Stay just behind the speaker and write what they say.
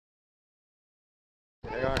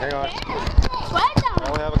Hang on. I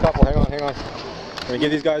only have a couple. Hang on. I'm gonna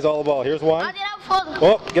give these guys all the ball. Here's one.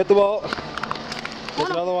 Oh, get the ball. Here's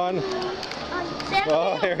another one.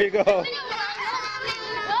 Oh, here you go.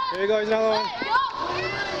 Here you go. Here's another one.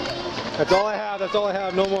 That's all I have. That's all I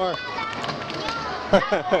have. No more.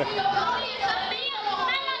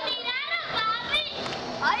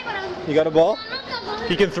 You got a ball?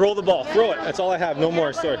 He can throw the ball. Throw it. That's all I have. No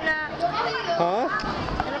more. Sorry. Huh?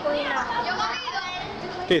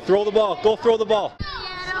 Okay, throw the ball. Go throw the ball.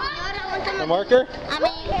 A marker?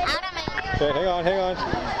 Okay, hang on.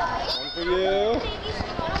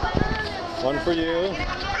 One for you.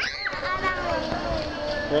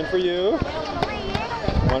 One for you.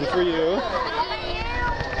 One for you.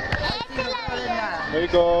 There you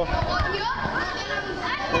go.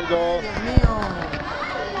 There you go.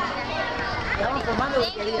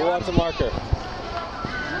 Who wants a marker?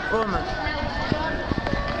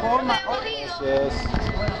 Yes.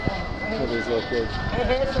 These look good.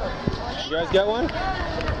 You guys get one?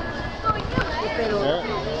 There.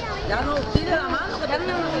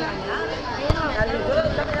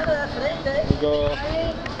 There you go.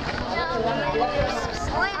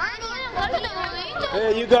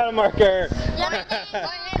 Hey, you got a marker.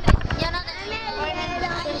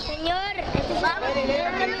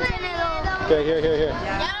 Okay, here.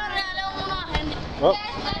 Oh.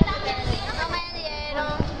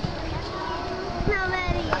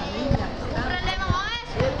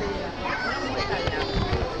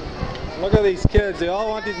 Look at these kids, they all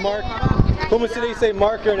want these markers. ¿Cómo se dice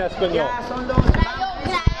marker en español?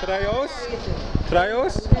 Crayos?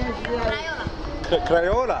 Crayos?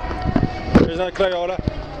 Crayola. There's not Crayola.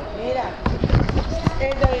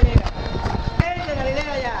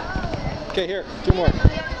 Okay, here, two more.